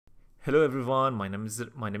Hello everyone, my name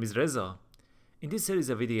is Reza. In this series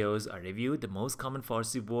of videos, I review the most common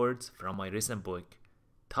Farsi words from my recent book,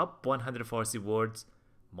 Top 100 Farsi Words,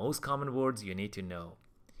 Most Common Words You Need to Know.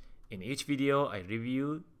 In each video, I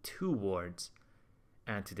review 2 words.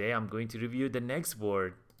 And today I'm going to review the next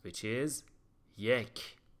word, which is yek.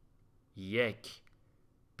 Yek.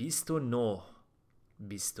 29.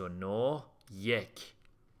 29 یک.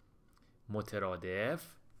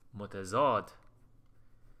 مترادف متضاد.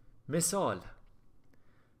 مثال: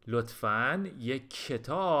 لطفاً یک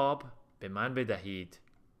کتاب به من بدهید.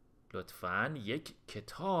 لطفاً یک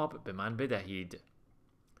کتاب به من بدهید.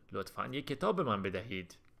 لطفاً یک کتاب به من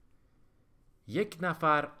بدهید. یک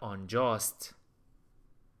نفر آنجاست.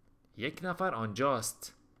 یک نفر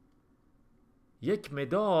آنجاست. یک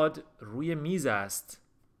مداد روی میز است.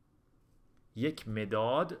 یک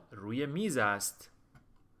مداد روی میز است.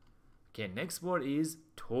 Okay, next word is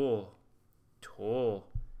تو. تو.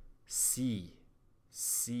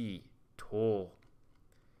 سی تو.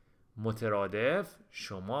 مترادف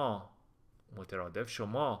شما. مترادف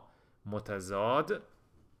شما. متضاد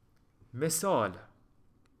مثال.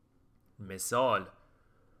 مثال: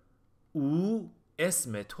 او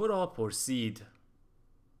اسم تو را پرسید.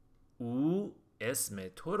 او اسم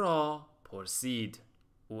تو را پرسید.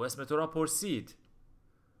 او اسم تو را پرسید.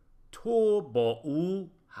 تو با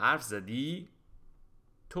او حرف زدی.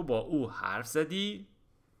 تو با او حرف زدی.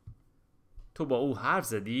 تو با او حرف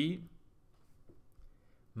زدی.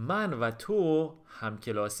 من و تو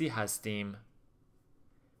همکلاسی هستیم.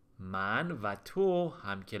 من و تو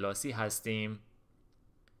همکلاسی هستیم.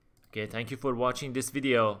 Okay, thank you for watching this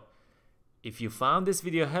video. If you found this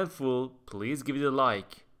video helpful, please give it a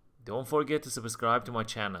like. Don't forget to subscribe to my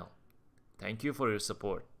channel. Thank you for your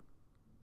support.